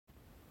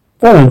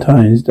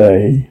Valentine's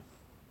Day.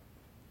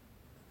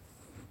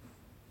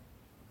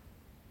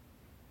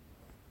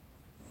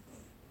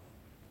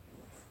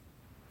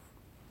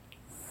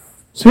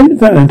 St.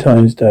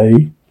 Valentine's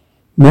Day,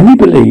 many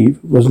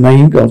believe, was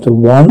named after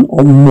one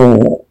or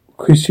more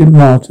Christian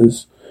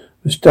martyrs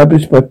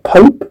established by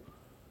Pope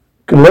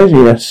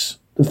Gelasius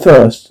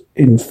I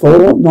in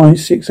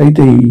 496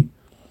 AD.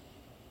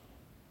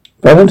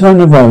 Valentine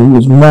of Rome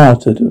was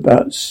martyred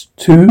about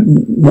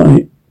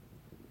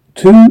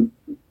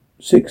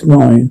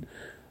 269,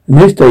 and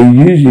this day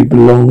usually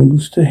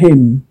belongs to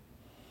him.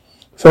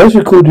 First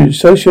recorded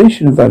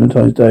association of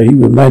Valentine's Day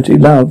with romantic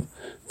love,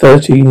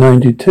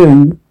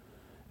 1392,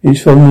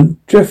 is from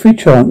Geoffrey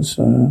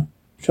Chaucer.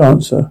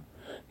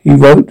 He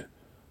wrote,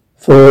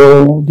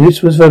 "For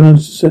this was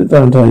St.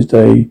 Valentine's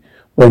Day,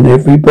 when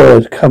every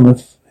bird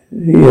cometh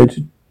here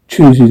to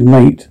choose his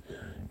mate."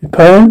 His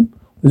poem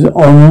was in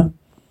honour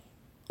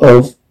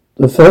of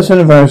the first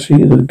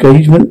anniversary of the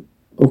engagement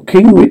of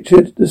King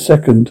Richard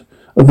II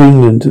of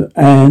England to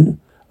Anne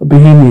of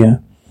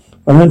Bohemia.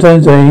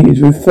 Valentine's Day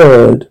is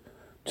referred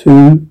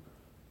to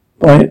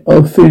by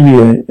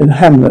Ophelia in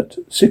Hamlet,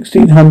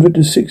 1600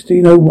 to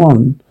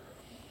 1601.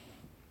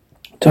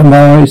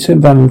 Tomorrow is St.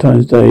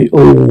 Valentine's Day,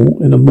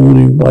 all in the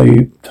morning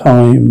by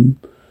time,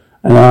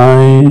 and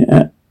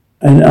I,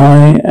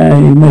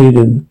 a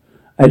maiden,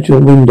 at your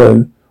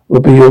window,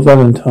 will be your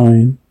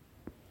Valentine.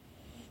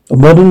 A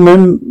modern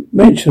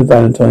mention of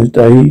Valentine's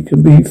Day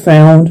can be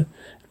found in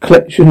a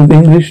collection of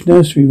English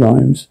nursery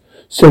rhymes,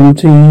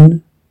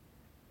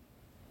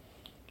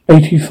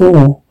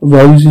 1784. The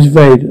rose is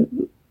red,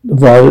 the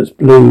violet's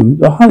blue,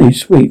 the honey's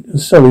sweet, and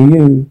so are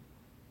you.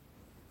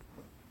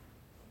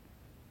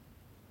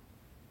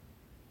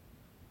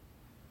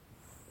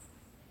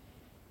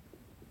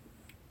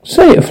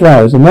 State of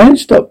flowers. A man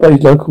stopped by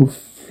his local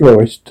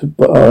florist to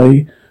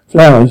buy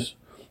flowers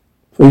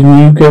for his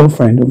new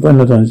girlfriend on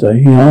Valentine's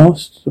Day. He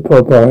asked the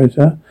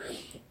proprietor,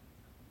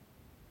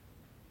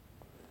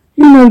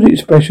 "You know the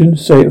expression,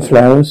 state of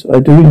flowers?" "I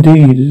do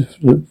indeed,"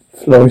 the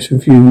florist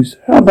confused.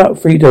 "How about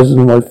 3 dozen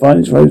of my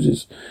finest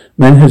roses?"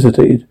 The man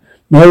hesitated.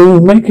 "No,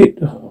 make it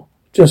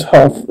just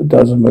half a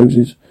dozen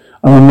roses.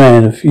 I'm a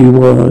man of few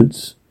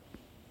words."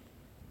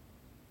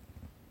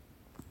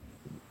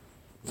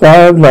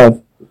 Fire of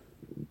love.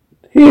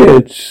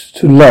 Here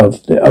to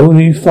love, the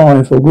only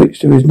fire for which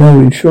there is no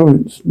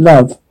insurance.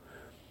 Love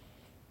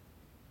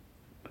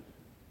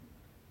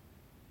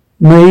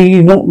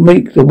may not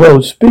make the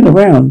world spin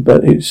around,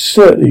 but it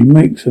certainly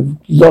makes a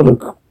lot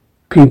of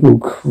people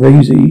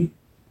crazy.